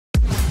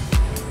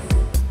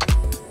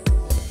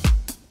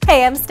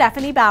Hey, I'm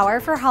Stephanie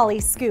Bauer for Holly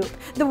Scoop.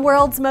 The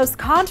world's most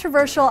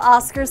controversial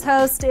Oscars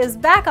host is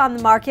back on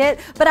the market,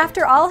 but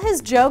after all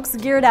his jokes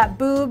geared at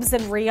boobs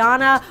and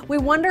Rihanna, we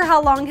wonder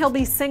how long he'll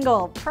be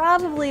single.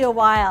 Probably a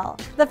while.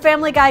 The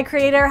Family Guy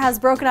creator has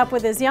broken up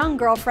with his young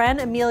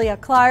girlfriend, Emilia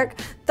Clarke.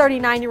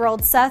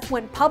 39-year-old Seth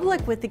went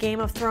public with the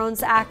Game of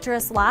Thrones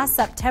actress last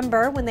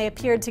September when they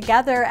appeared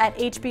together at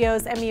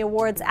HBO's Emmy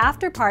Awards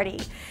after party.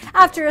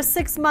 After a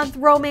 6-month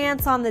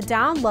romance on the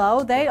down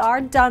low, they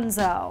are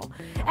donezo.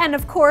 And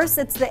of course,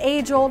 it's the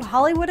age-old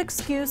Hollywood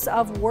excuse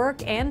of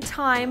work and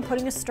time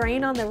putting a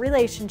strain on the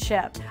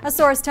relationship. A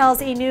source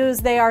tells E! News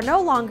they are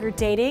no longer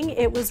dating.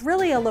 It was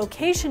really a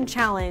location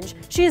challenge.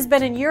 She has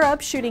been in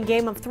Europe shooting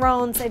Game of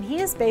Thrones, and he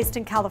is based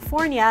in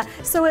California,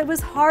 so it was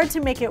hard to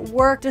make it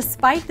work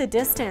despite the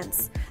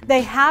distance.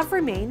 They have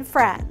remained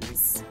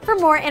friends. For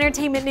more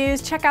entertainment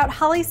news, check out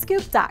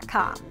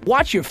hollyscoop.com.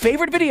 Watch your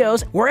favorite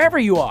videos wherever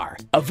you are.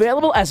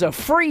 Available as a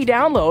free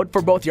download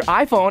for both your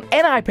iPhone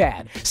and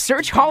iPad.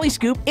 Search Holly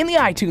Scoop in the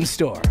iTunes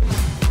Store.